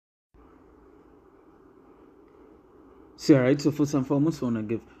See, all right, so first and foremost, I want to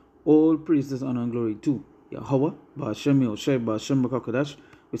give all praises, honor, and glory to Yahweh, Ba'ashem, Yoshai, Ba'ashem, Bakakadash.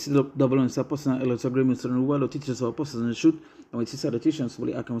 We see the double on his apostles and elders agreements and the teachers of apostles in the truth, and we see salutations for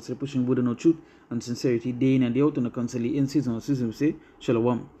the account pushing word no truth and sincerity day in and day out on the constantly in season or season. We say,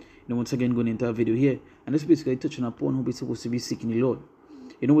 Shalom. Once again, going into a video here, and this basically touching upon who we're supposed to be seeking the Lord.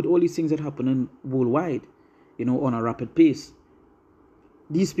 With all these things that happen worldwide, on a rapid pace,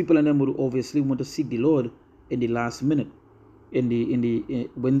 these people and them would obviously want to seek the Lord in the last minute.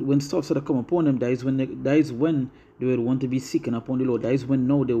 When stuff sort of come upon them, that is when they will want to be seeking upon the Lord. That is when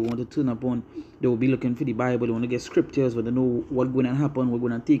now they will want to turn upon. They will be looking for the Bible. They want to get scriptures, but they know what's going to happen, what's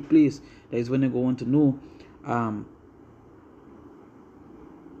going to take place. That is when they go on to know.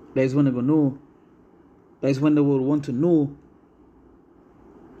 That is when they go know. That is when they will want to know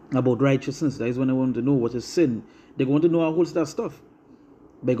about righteousness. That is when they want to know what is sin. They want to know a whole lot of stuff.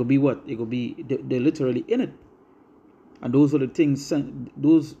 But it could be what? It could be they're literally in it. And those are the things.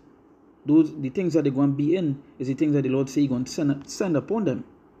 The things that they're going to be in is the things that the Lord say He's going to send upon them,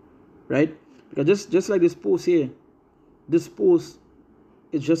 right? Because just like this post here, this post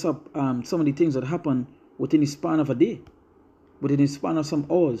is just some of the things that happen within the span of a day, within the span of some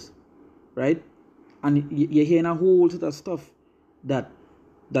hours, right? And you're hearing a whole set of stuff that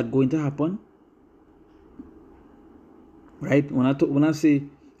going to happen, right? When I say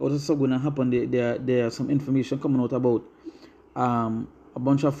what's going to happen, there are some information coming out about a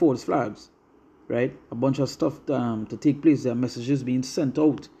bunch of false flags, right? A bunch of stuff to take place. There are messages being sent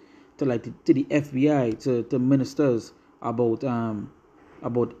out to the FBI, to ministers about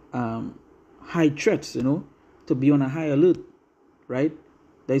high threats, to be on a high alert, right?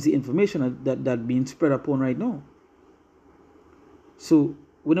 That is the information that being spread upon right now. So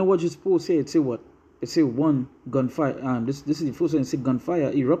when I watch this post here, it say what? It say one gunfire. This is the first one. It say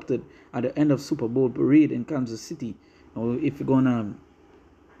gunfire erupted at the end of Super Bowl parade in Kansas City. Now, if you're gonna,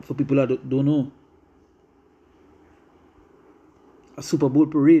 for people that don't know, a Super Bowl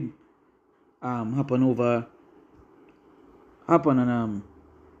parade happened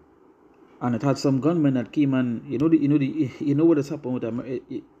and it had some gunmen that came and you know what has happened with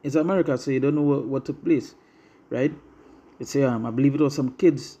America. It's America, so you don't know what took place, right? It's I believe it was some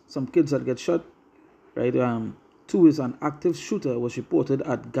kids that get shot, right? Two is an active shooter was reported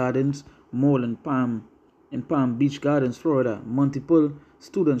at Gardens Mall in Palm Beach Gardens, Florida. Multiple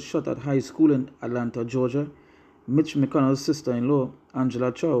students shot at high school in Atlanta, Georgia. Mitch McConnell's sister-in-law,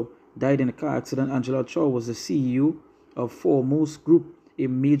 Angela Chow, died in a car accident. Angela Chow was the CEO of Foremost Group, a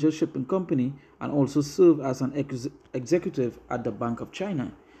major shipping company, and also served as an executive at the Bank of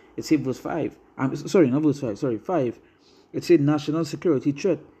China. It said verse 5. Sorry, not verse 5. Sorry, 5. It said national security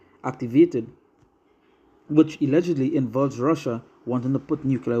threat activated, which allegedly involves Russia wanting to put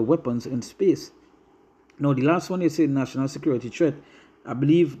nuclear weapons in space. Now, the last one, it said national security threat. I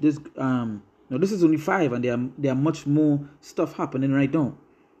believe this. Now, this is only 5, and there are much more stuff happening right now.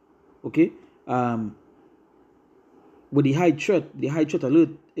 Okay. With the high threat alert,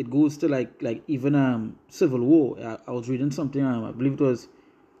 it goes to like even civil war. I was reading something. I believe it was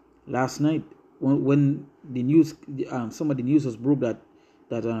last night when the news, some of the news was broke that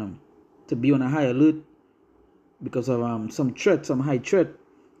to be on a high alert because of some high threat,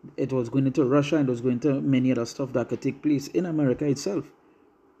 it was going into Russia and it was going to many other stuff that could take place in America itself,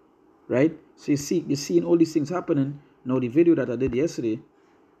 right? So you're seeing all these things happening. Now the video that I did yesterday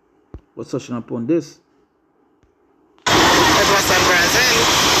was touching upon this. It was in Brazil.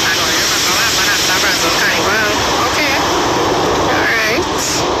 I don't remember what happened after Brazil Carnival. Okay. Alright.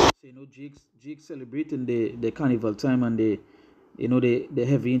 So Jake's celebrating the carnival time, and they're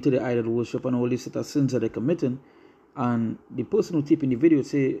heavy into the idol worship and all these set of sins that they're committing. And the person who taping the video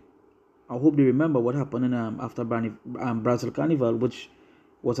say, I hope they remember what happened in after Brazil Carnival, which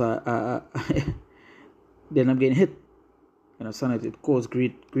was they're not getting hit. It caused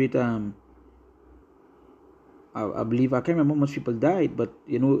great I believe, I can't remember how much people died, but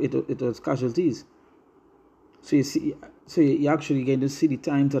it was casualties. So you actually get to see the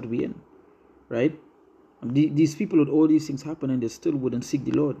times that we're in, right? And these people with all these things happening, they still wouldn't seek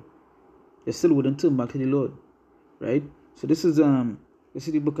the Lord. They still wouldn't turn back to the Lord, right? So this is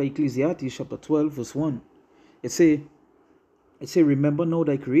the book of Ecclesiastes, chapter 12, verse 1. It say, remember now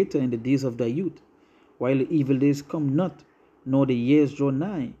thy Creator in the days of thy youth, while the evil days come not, nor the years draw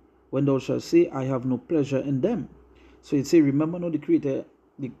nigh, when thou shalt say, I have no pleasure in them. So it say, remember now the Creator,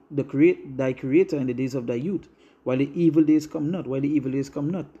 thy Creator in the days of thy youth, while the evil days come not,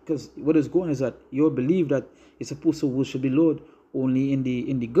 Because what is going is that you believe that you're supposed to worship the Lord only in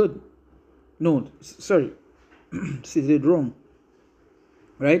the good. No, sorry, see, they did wrong,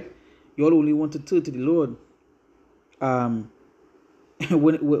 right? You all only want to turn to the Lord um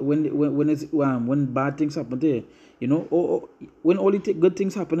when bad things happen there, you know, or when all the good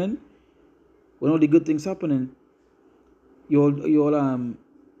things happening, when all the good things happening, you'll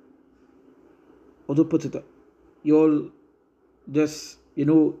how to put it, you'll just, you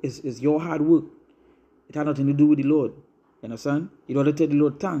know, it's your hard work. It had nothing to do with the Lord. You understand? You don't have to tell the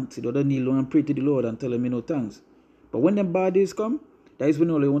Lord thanks. You don't have to kneel down and pray to the Lord and tell him, you know, thanks. But when them bad days come, that is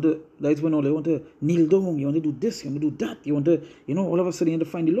when all they want to kneel down. You want to do this, you want to do that. You want to, you know, all of a sudden you have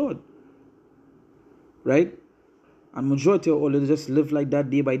to find the Lord. Right? And majority of all they just live like that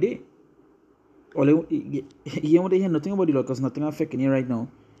day by day. All you want to hear nothing about the Lord because nothing affecting you right now.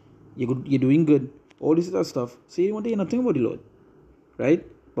 You're doing good. All this other stuff. So you want to hear nothing about the Lord. Right?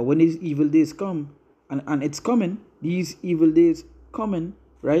 But when these evil days come, and it's coming, these evil days coming,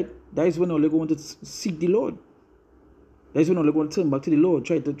 right? That is when all they're going to seek the Lord. That is when all they're going to turn back to the Lord,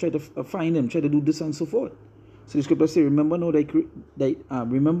 try to find him, try to do this and so forth. So the scripture says, remember now thy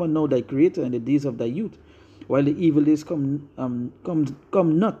Creator in the days of thy youth, while the evil days come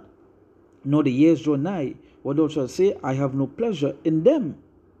not, nor the years draw nigh, what thou shalt say, I have no pleasure in them.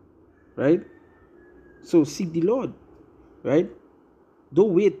 Right? So seek the Lord. Right?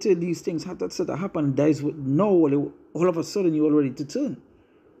 Don't wait till these things happen. That is now all of a sudden you're ready to turn.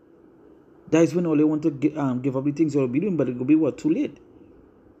 That is when all they want to give up the things you'll be doing, but it will be too late.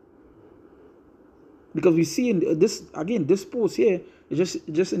 Because we see in this again, this post here is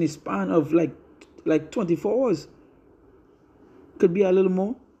just in a span of like 24 hours. Could be a little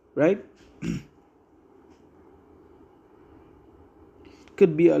more, right?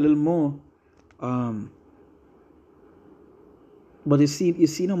 Could be a little more. But you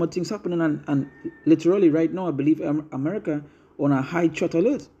see how much things happening, and literally right now, I believe America on a high threat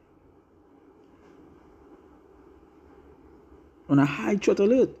alert. On a high threat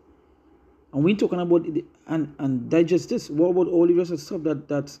alert. And we're talking about and digest this. What about all the rest of stuff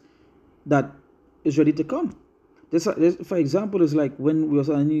that is ready to come? This for example, is like when we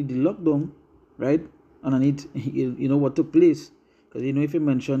also need the lockdown, right? And I need you know what took place. Because you know, if you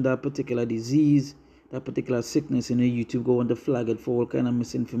mention that particular disease, that particular sickness, you know, YouTube go on to flag it for all kind of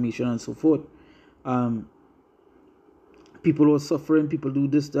misinformation and so forth. People are suffering, people do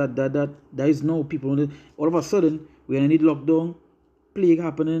this, that. There is no people. All of a sudden, we're going to need lockdown, plague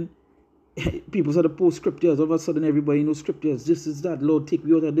happening. People start to post scriptures. All of a sudden, everybody knows scriptures. This is that. Lord, take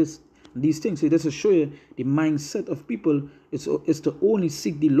me out of this. And these things. So that's to show you the mindset of people is to only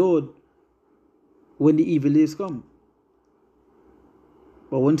seek the Lord when the evil days come.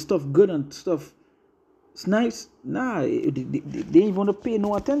 But when stuff good and stuff it's nice, nah, they ain't even want to pay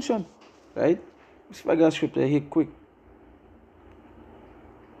no attention, right? Let's see if I got a scripture here quick.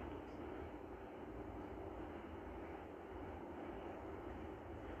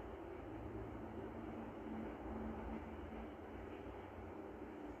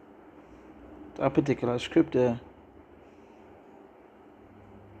 That particular scripture.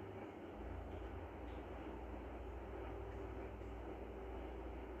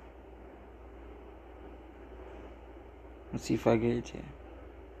 Let's see if I get it here.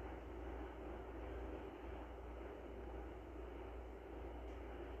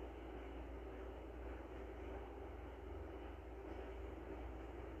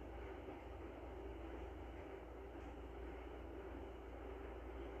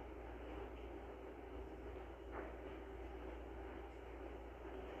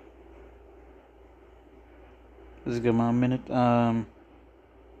 Let's give me a minute.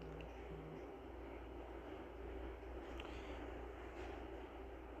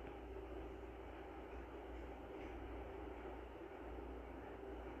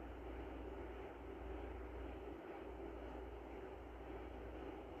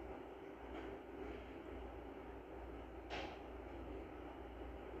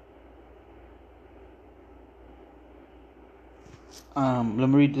 Let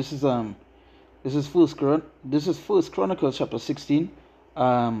me read. This is First Chronicles chapter 16.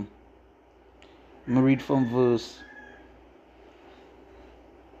 Let me read from verse.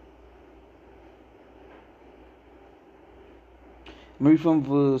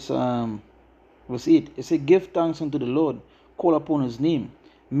 Verse 8. It says, "Give thanks unto the Lord, call upon his name,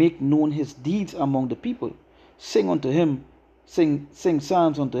 make known his deeds among the people, sing unto him, sing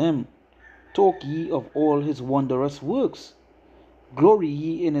psalms unto him, talk ye of all his wondrous works. Glory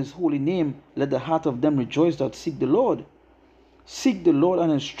ye in his holy name, let the heart of them rejoice that seek the Lord. Seek the Lord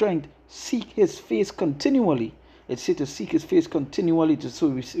and his strength, seek his face continually." It's said to seek his face continually. So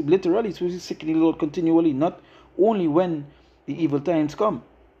we literally, so we seeking the Lord continually, not only when the evil times come,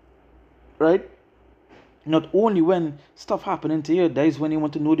 right? Not only when stuff happening to you, that is when you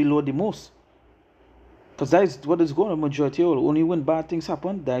want to know the Lord the most. Because that is what is going on majority all. Only when bad things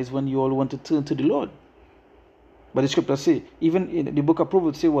happen, that is when you all want to turn to the Lord. But the scripture say, even in the book of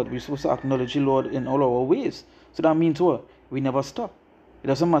Proverbs say what? We're supposed to acknowledge the Lord in all our ways. So that means what? We never stop. It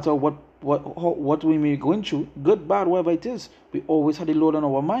doesn't matter what we may be going through, good, bad, whatever it is, we always have the Lord on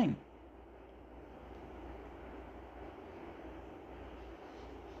our mind.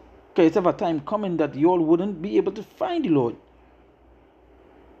 Okay, it's ever time coming that you all wouldn't be able to find the Lord.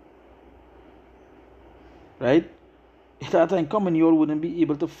 Right? It's that time coming you all wouldn't be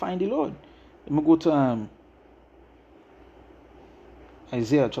able to find the Lord. Let me go to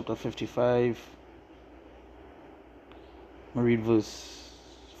Isaiah chapter 55. I'm going to read verse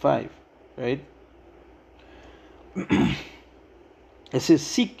 5. Right? It says,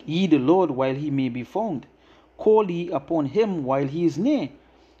 seek ye the Lord while he may be found. Call ye upon him while he is near.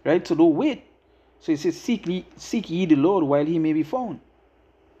 Right? So don't wait. So it says, seek ye the Lord while he may be found.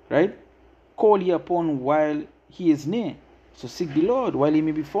 Right? Call ye upon while he is near. So seek the Lord while he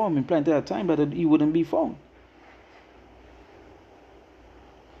may be found, implying at a time that he wouldn't be found.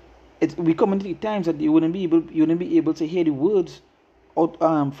 We come into the times that you wouldn't be able to hear the words out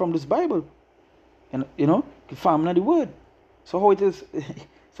from this Bible. And farming the word. So how it is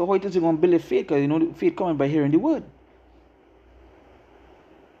you're going to build a faith, because the faith coming by hearing the word.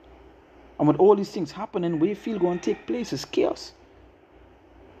 And with all these things happening, what you feel going to take place is chaos.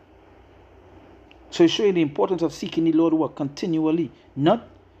 So it's showing the importance of seeking the Lord work continually, not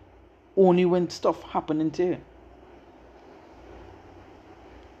only when stuff happening to you.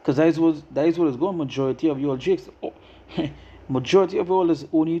 Because that is what is going. Majority of you all jakes, majority of you all is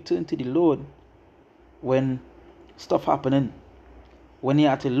only turn to the Lord when stuff happening. When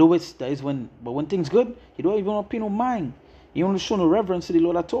you're at the lowest, that is when. But when things good, you don't even pay no mind. You don't show no reverence to the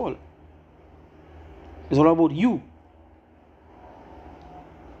Lord at all. It's all about you.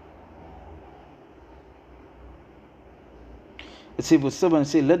 It says verse 7,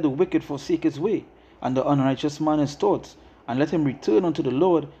 say, let the wicked forsake his way, and the unrighteous man his thoughts, and let him return unto the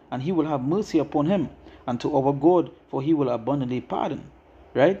Lord, and he will have mercy upon him, and to our God, for he will abundantly pardon.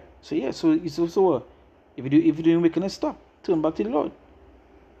 Right? So yeah, so it's also if you're doing wickedness, stop. Turn back to the Lord.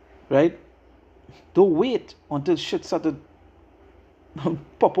 Right? Don't wait until shit started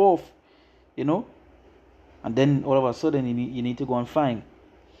pop off, and then all of a sudden you need to go and find.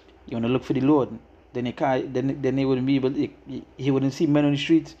 You want to look for the Lord. Then they wouldn't be able. He wouldn't see men on the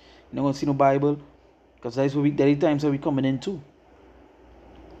streets. He wouldn't see no Bible, because that is the times that we coming into.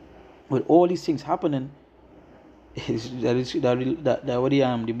 With all these things happening, that what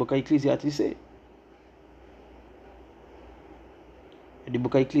the book of Ecclesiastes say. The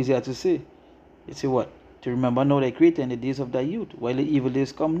book of Ecclesiastes say, it say what? To remember now thy Creator in the days of thy youth, while the evil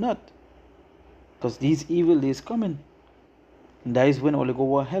days come not. Because these evil days coming, and that is when all go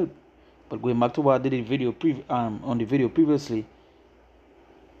will help. But going back to what I did on the video previously,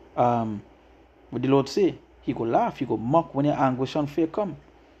 what the Lord say, he go laugh, he go mock when your anguish and fear come.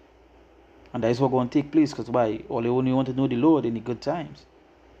 And that is what's going to take place, because why? All they only want to know the Lord in the good times.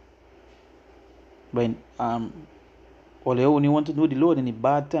 But all they only want to know the Lord in the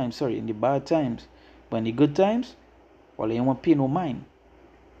bad times, in the bad times. But in the good times, all they won't pay no mind.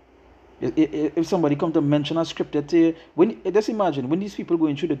 If somebody come to mention a scripture to you, just imagine when these people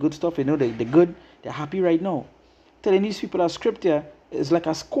going through the good stuff, they're good, they're happy right now. Telling these people a scripture is like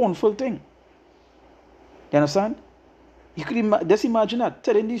a scornful thing. You understand? You could just imagine that.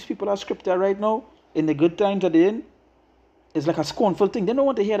 Telling these people a scripture right now, in the good times that they're in, is like a scornful thing. They don't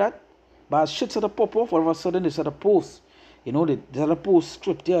want to hear that. But as shit start to pop off, all of a sudden they start to post. They start to post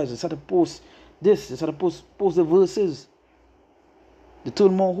scriptures, they start to post this, they start to post the verses. They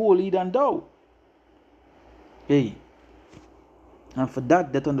turn more holy than thou. Hey. And for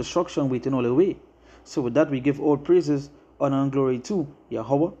that, death and destruction waiting all the way. So with that, we give all praises, honor and glory to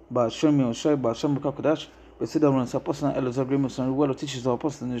Yahweh, Ba'ashem Yahushai, Ba'ashem B'Kakadash. We sit down on our apostle and elders agreements and well teachers our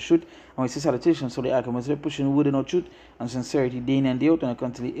apostles in the truth. And we say salutations so the alchemists are pushing the word in our truth and sincerity day in and day out, and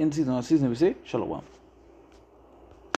continually in season or season we say Shalom.